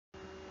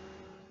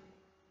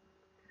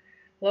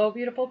Hello,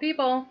 beautiful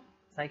people.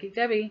 Psychic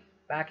Debbie,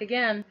 back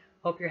again.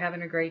 Hope you're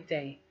having a great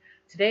day.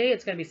 Today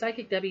it's going to be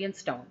Psychic Debbie and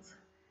stones.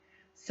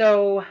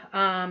 So,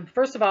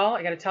 first of all,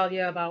 I got to tell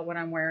you about what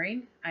I'm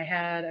wearing. I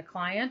had a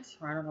client,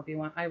 or I don't know if you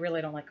want, I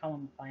really don't like calling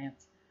them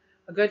clients.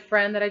 A good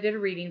friend that I did a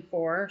reading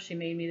for. She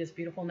made me this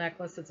beautiful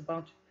necklace. It's a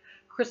bunch of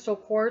crystal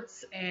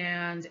quartz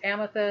and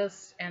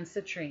amethyst and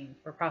citrine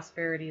for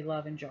prosperity,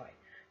 love, and joy.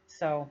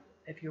 So,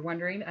 if you're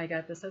wondering, I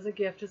got this as a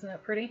gift. Isn't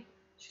that pretty?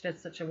 She did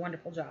such a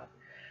wonderful job.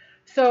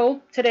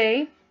 So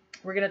today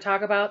we're going to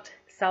talk about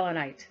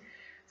selenite.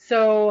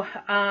 So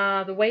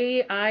the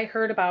way I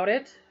heard about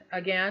it,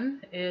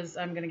 again, is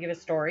I'm going to give a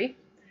story.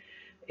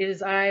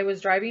 Is I was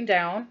driving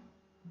down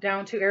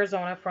to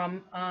Arizona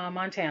from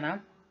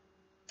Montana.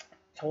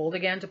 Told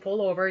again to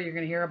pull over. You're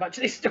going to hear a bunch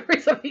of these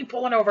stories of me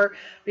pulling over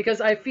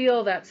because I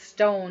feel that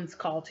stones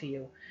call to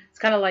you. It's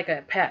kind of like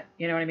a pet.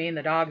 You know what I mean?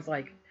 The dog's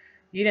like,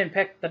 you didn't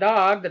pick the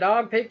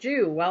dog picked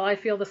you. Well, I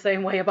feel the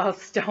same way about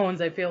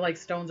stones. I feel like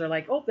stones are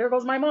like, oh, there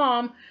goes my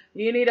mom.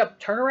 You need to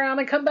turn around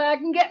and come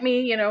back and get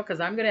me, because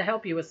I'm going to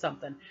help you with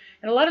something.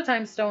 And a lot of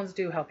times stones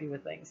do help you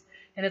with things.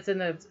 And it's in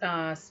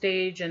the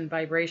stage and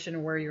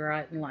vibration where you're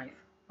at in life.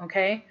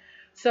 Okay?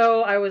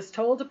 So I was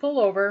told to pull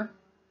over,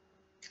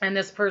 and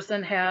this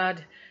person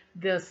had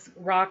this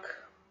rock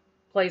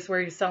place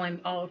where he's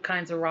selling all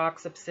kinds of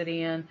rocks,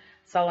 obsidian,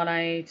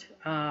 selenite,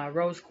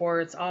 rose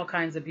quartz, all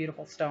kinds of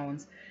beautiful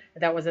stones.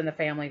 That was in the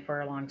family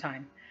for a long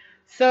time.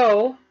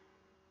 So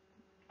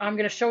I'm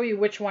going to show you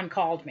which one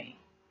called me.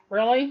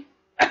 Really?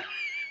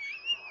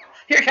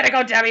 You're going to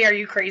go, Debbie, are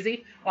you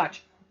crazy?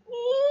 Watch.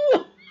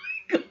 Oh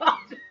my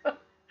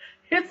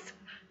God.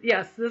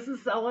 Yes, this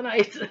is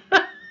selenite.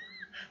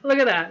 Look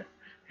at that.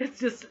 It's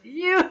just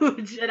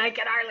huge and I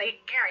can hardly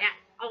carry it.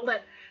 Hold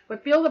it.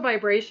 But feel the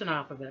vibration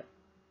off of it.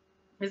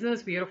 Isn't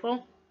this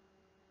beautiful?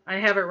 I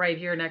have it right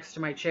here next to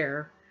my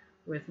chair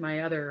with my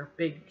other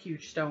big,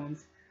 huge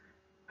stones.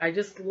 I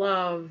just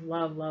love,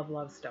 love, love,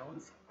 love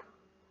stones.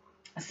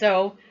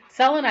 So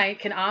selenite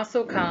can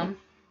also come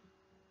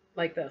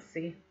like this.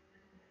 See?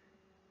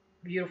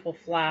 Beautiful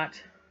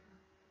flat.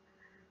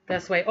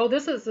 This way. Oh,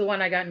 this is the one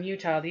I got in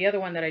Utah. The other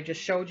one that I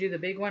just showed you, the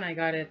big one, I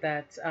got at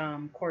that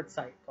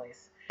quartzite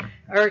place.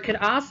 Or it could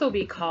also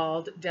be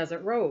called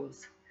desert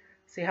rose.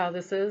 See how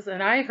this is?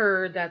 And I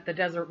heard that the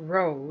desert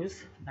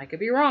rose, I could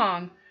be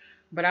wrong,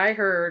 but I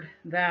heard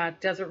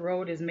that desert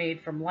rose is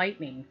made from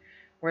lightning,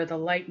 where the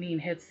lightning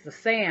hits the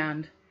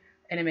sand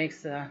and it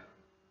makes the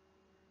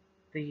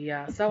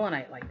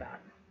selenite like that.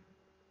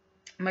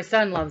 My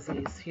son loves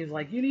these. He's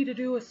like, you need to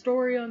do a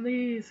story on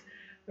these.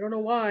 I don't know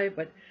why,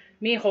 but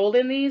me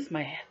holding these,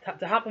 the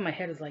top of my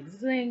head is like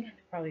zing.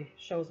 It probably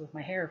shows with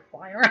my hair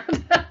flying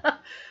around.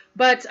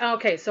 But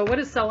okay, so what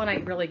is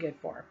selenite really good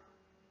for?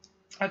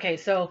 Okay,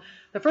 so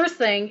the first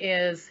thing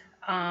is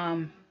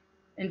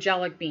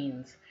angelic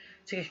beings,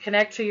 to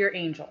connect to your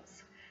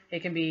angels.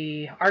 It can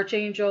be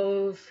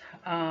archangels,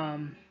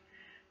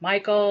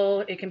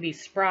 Michael, it can be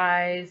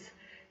sprites,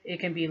 it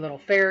can be little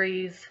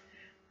fairies,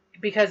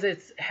 because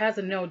it has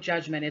a no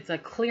judgment. It's a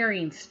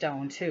clearing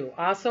stone too.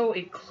 Also,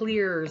 it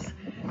clears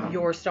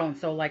your stones.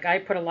 So like I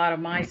put a lot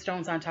of my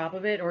stones on top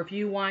of it, or if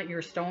you want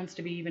your stones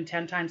to be even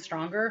 10 times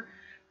stronger,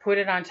 put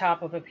it on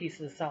top of a piece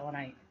of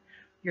selenite.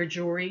 Your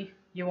jewelry,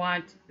 you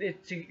want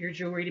your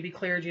jewelry to be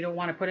cleared. You don't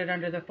want to put it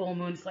under the full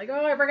moon. It's like,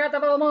 oh, I forgot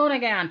the full moon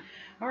again.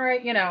 All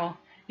right,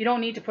 you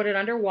don't need to put it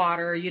under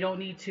water. You don't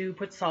need to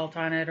put salt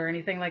on it or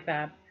anything like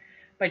that.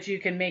 But you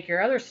can make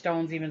your other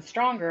stones even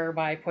stronger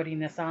by putting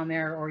this on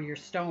there, or your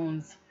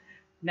stones,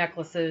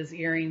 necklaces,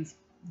 earrings,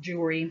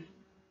 jewelry,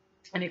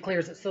 and it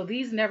clears it. So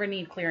these never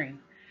need clearing.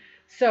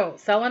 So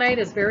selenite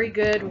is very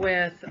good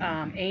with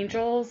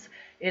angels.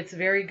 It's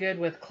very good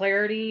with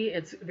clarity.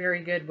 It's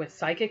very good with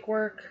psychic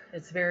work.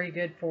 It's very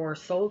good for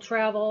soul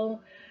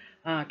travel,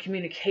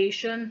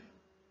 communication.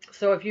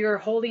 So if you're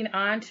holding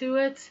on to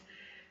it,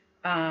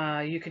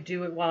 you could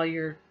do it while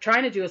you're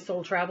trying to do a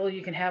soul travel.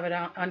 You can have it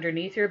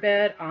underneath your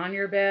bed, on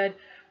your bed,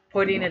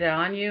 putting it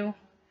on you.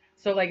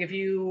 So like if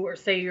you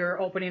say you're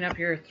opening up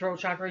your throat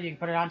chakra, you can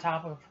put it on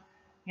top of,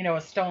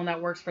 a stone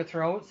that works for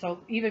throat. So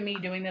even me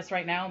doing this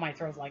right now, my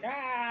throat's like,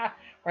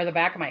 or the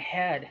back of my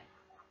head,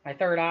 my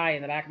third eye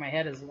in the back of my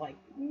head is like,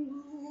 you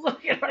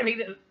know what I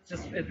mean?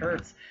 It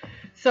hurts.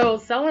 So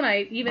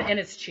selenite, and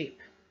it's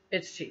cheap.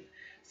 It's cheap.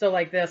 So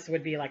like this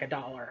would be like $1. Do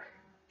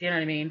you know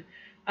what I mean?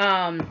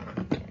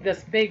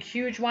 This big,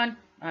 huge one,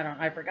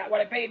 I forgot what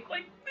I paid,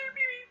 like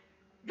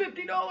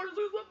maybe $50 or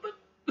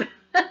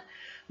something.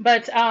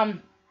 But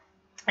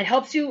it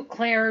helps you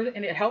clear,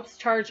 and it helps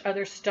charge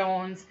other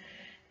stones.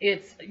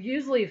 It's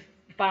usually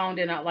found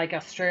in like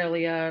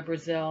Australia,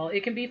 Brazil.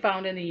 It can be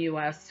found in the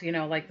U.S.,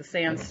 like the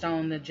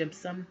sandstone, the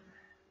gypsum.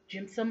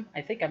 Gypsum?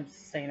 I think I'm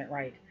saying it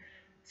right.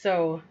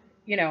 So,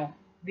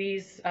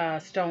 these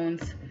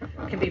stones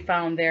can be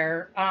found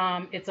there.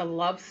 It's a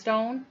love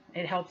stone.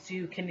 It helps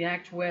you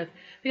connect with,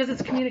 because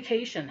it's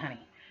communication, honey.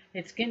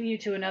 It's getting you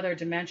to another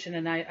dimension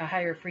and a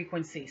higher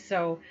frequency.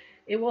 So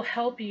it will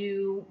help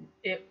you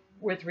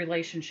with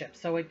relationships.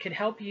 So it could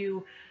help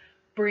you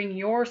bring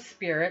your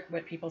spirit,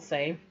 what people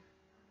say,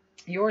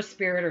 your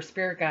spirit or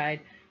spirit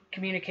guide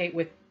communicate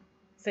with,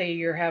 say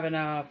you're having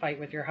a fight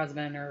with your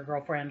husband or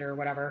girlfriend or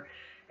whatever,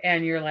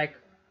 and you're like,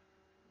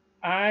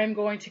 I'm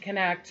going to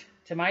connect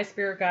to my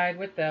spirit guide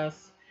with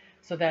this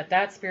so that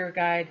that spirit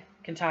guide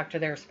can talk to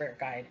their spirit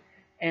guide,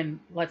 and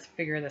let's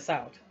figure this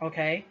out,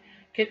 okay?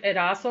 It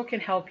also can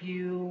help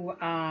you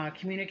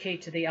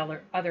communicate to the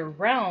other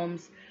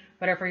realms,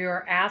 but if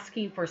you're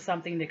asking for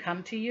something to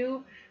come to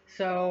you,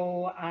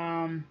 so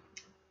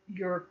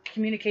you're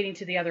communicating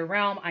to the other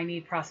realm, I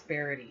need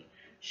prosperity.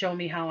 Show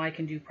me how I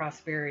can do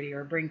prosperity,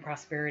 or bring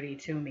prosperity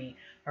to me,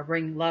 or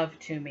bring love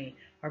to me,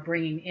 or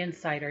bringing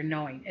insight or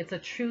knowing. It's a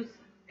truth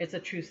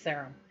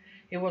serum.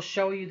 It will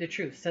show you the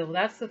truth. So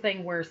that's the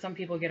thing where some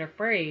people get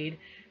afraid.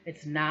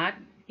 It's not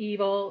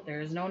evil.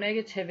 There's no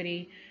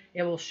negativity.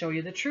 It will show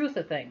you the truth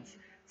of things.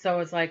 So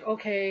it's like,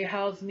 okay,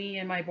 how's me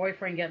and my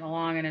boyfriend getting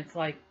along? And it's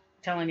like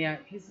telling you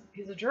he's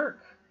a jerk.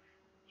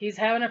 He's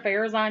having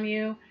affairs on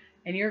you.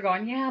 And you're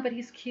going, yeah, but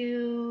he's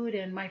cute,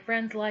 and my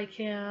friends like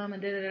him,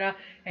 and da-da-da.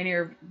 And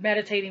you're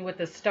meditating with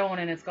the stone,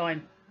 and it's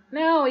going,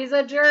 no, he's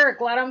a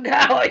jerk. Let him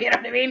go. You know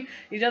what I mean?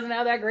 He doesn't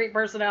have that great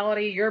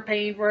personality. You're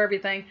paying for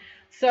everything.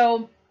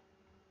 So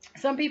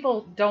some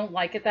people don't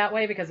like it that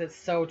way because it's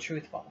so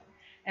truthful.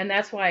 And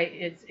that's why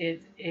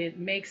it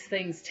makes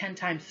things 10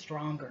 times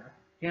stronger.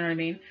 You know what I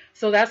mean?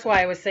 So that's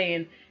why I was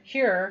saying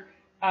here,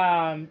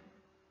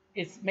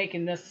 it's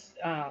making this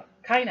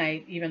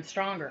kyanite even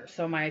stronger.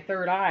 So my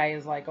third eye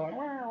is like going,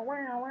 wow,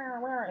 wow, wow,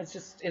 wow. It's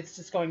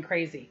just going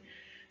crazy.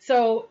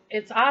 So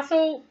it's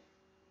also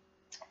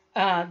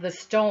the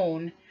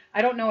stone.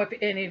 I don't know if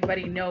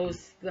anybody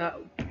knows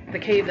the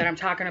cave that I'm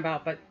talking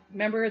about, but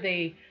remember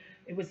it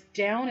was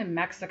down in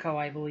Mexico,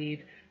 I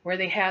believe, where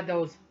they had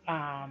those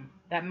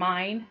that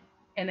mine,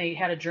 and they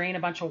had to drain a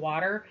bunch of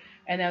water,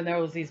 and then there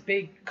was these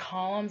big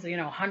columns, you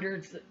know,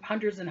 hundreds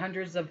and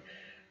hundreds of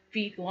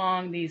feet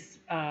long, these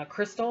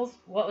crystals.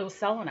 Well, it was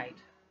selenite.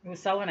 It was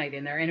selenite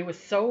in there, and it was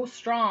so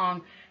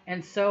strong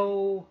and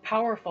so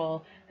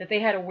powerful that they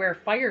had to wear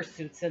fire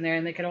suits in there,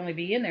 and they could only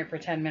be in there for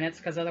 10 minutes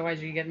because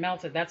otherwise you get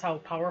melted. That's how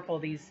powerful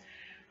these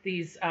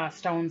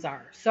stones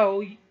are.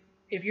 So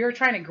if you're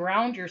trying to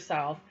ground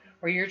yourself,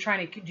 or you're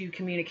trying to do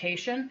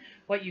communication,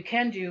 what you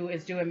can do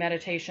is do a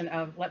meditation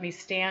of, let me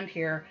stand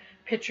here,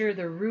 picture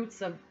the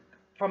roots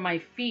from my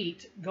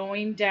feet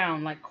going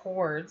down like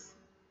cords,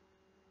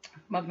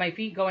 of my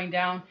feet going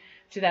down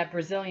to that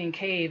Brazilian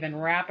cave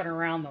and wrapping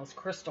around those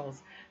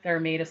crystals that are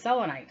made of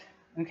selenite,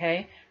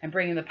 okay? And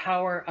bringing the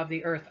power of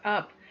the earth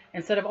up.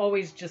 Instead of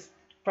always just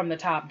from the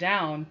top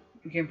down,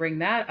 you can bring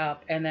that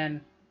up, and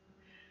then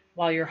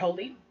while you're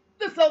holding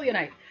the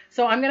selenite.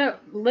 So I'm going to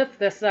lift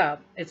this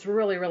up. It's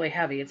really, really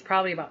heavy. It's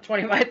probably about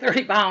 25,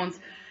 30 pounds.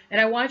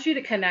 And I want you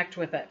to connect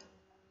with it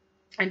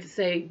and to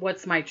say,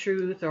 what's my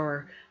truth,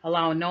 or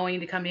allow knowing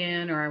to come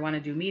in, or I want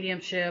to do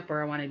mediumship,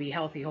 or I want to be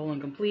healthy, whole,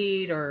 and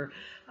complete, or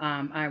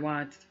I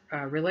want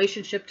a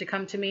relationship to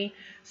come to me.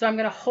 So I'm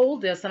going to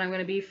hold this, and I'm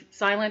going to be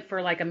silent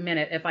for like a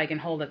minute if I can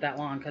hold it that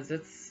long, because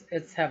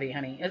it's heavy,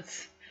 honey.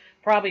 It's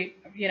probably,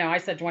 you know, I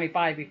said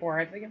 25 before.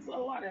 I think it's a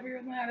lot heavier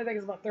than that. I think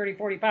it's about 30,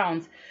 40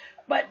 pounds.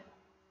 But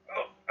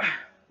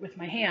with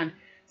my hand.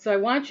 So I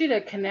want you to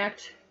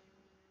connect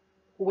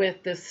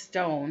with this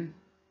stone,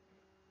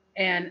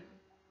 and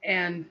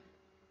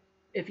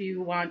if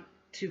you want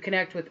to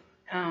connect with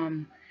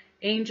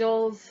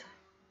angels,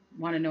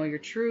 want to know your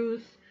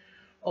truth,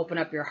 open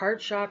up your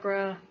heart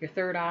chakra, your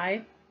third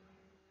eye,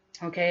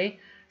 okay?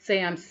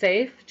 Say, I'm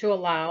safe to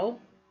allow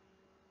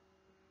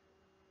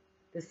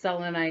the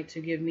selenite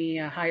to give me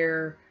a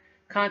higher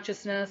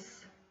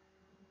consciousness,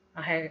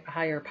 a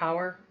higher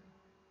power,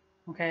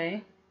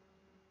 okay?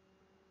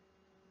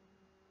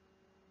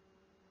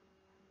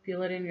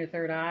 Feel it in your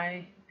third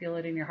eye. Feel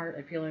it in your heart.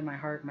 I feel it in my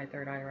heart, my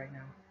third eye right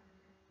now.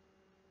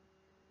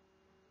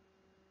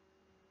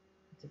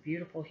 It's a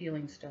beautiful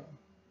healing stone.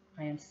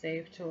 I am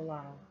safe to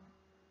allow.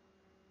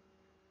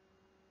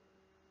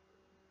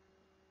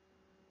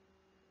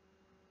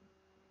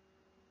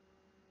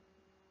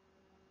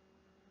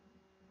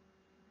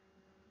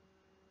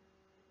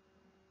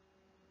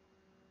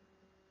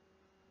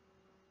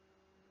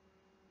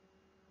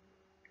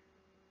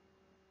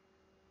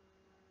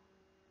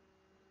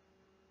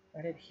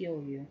 Let it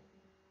heal you.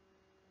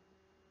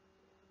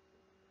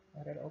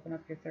 Let it open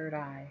up your third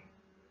eye.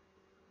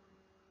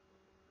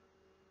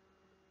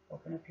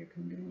 Open up your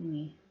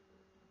kundalini.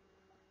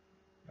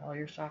 All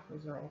your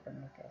chakras are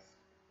open with this.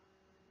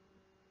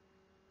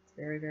 It's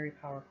very, very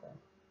powerful.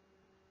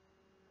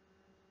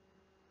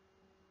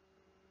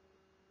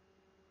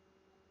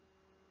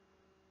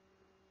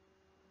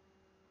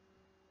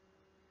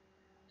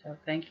 So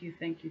thank you,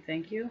 thank you,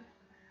 thank you.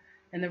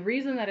 And the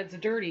reason that it's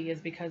dirty is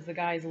because the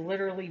guys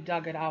literally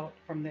dug it out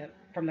from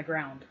the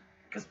ground.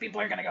 Because people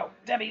are going to go,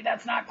 Debbie,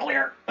 that's not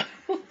clear.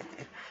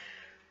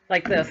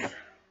 Like this.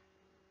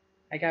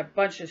 I got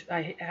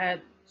I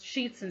had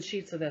sheets and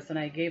sheets of this, and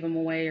I gave them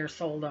away or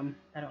sold them.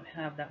 I don't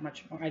have that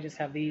much more. I just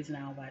have these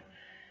now, but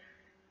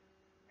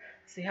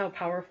see how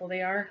powerful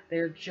they are?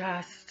 They're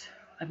just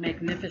a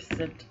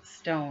magnificent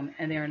stone,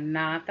 and they're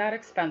not that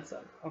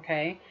expensive,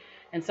 okay?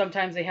 And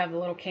sometimes they have the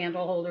little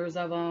candle holders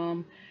of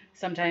them.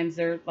 Sometimes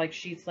they're like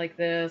sheets like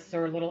this,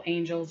 or little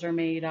angels are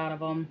made out of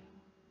them,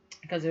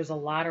 because there's a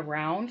lot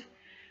around.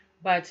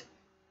 But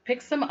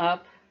pick some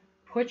up,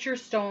 put your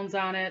stones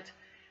on it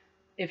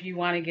if you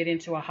want to get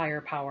into a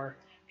higher power.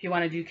 If you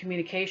want to do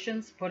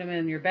communications, put them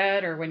in your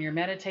bed, or when you're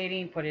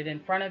meditating, put it in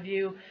front of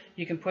you.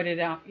 You can put it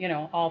out, you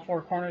know, all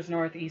four corners,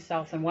 north, east,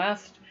 south, and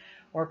west,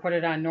 or put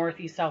it on north,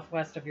 east, south,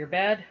 west of your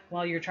bed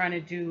while you're trying to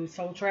do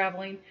soul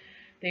traveling.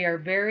 They are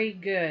very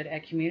good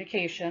at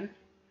communication,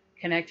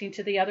 connecting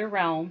to the other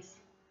realms.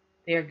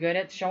 They are good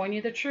at showing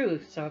you the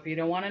truth. So if you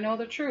don't want to know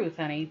the truth,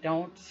 honey,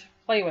 don't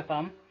play with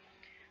them.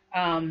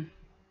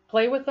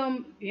 Play with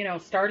them, you know,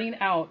 starting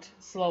out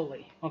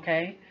slowly,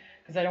 okay?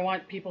 Because I don't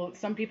want people,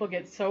 some people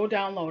get so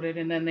downloaded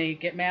and then they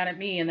get mad at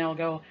me and they'll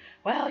go,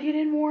 well, you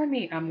didn't warn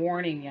me. I'm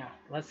warning you.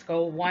 Let's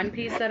go one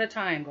piece at a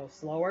time. Go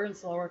slower and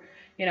slower,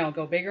 you know,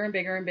 go bigger and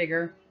bigger and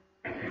bigger.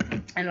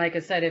 And like I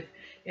said,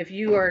 if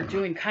you are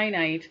doing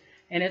kyanite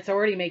and it's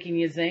already making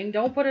you zing,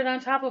 don't put it on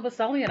top of a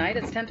selenite.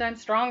 It's 10 times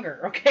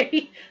stronger,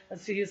 okay?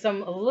 Let's use a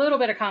little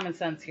bit of common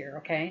sense here,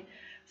 okay?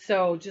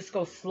 So just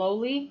go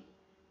slowly.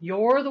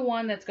 You're the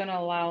one that's going to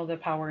allow the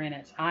power in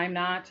it. I'm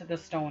not, the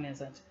stone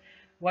isn't.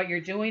 What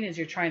you're doing is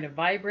you're trying to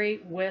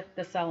vibrate with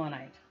the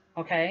selenite,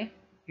 okay?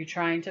 You're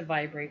trying to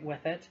vibrate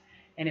with it,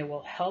 and it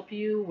will help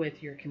you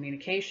with your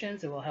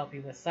communications. It will help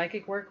you with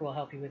psychic work. It will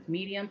help you with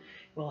medium.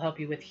 It will help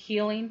you with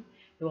healing.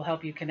 It will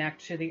help you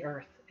connect to the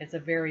earth. It's a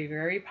very,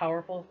 very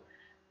powerful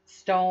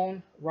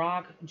stone,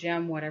 rock,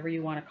 gem, whatever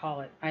you want to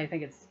call it. I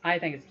think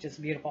it's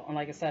just beautiful. And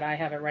like I said, I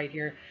have it right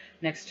here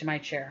next to my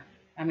chair.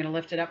 I'm going to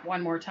lift it up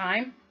one more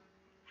time.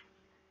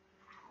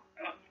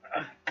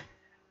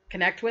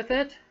 Connect with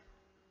it.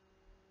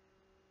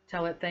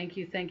 Tell it thank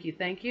you, thank you,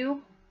 thank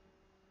you.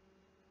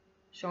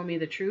 Show me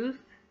the truth.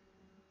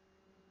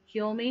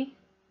 Heal me.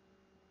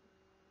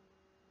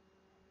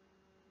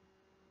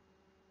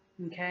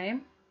 Okay.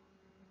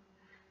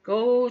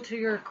 Go to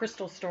your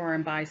crystal store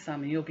and buy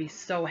some, and you'll be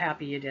so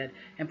happy you did.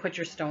 And put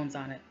your stones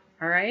on it.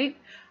 All right?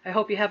 I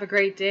hope you have a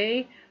great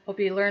day. Hope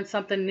you learned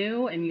something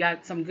new and you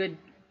got some good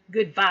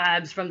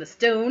vibes from the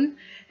stone.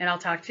 And I'll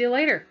talk to you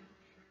later.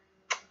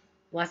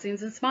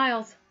 Blessings and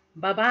smiles.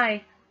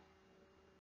 Bye-bye.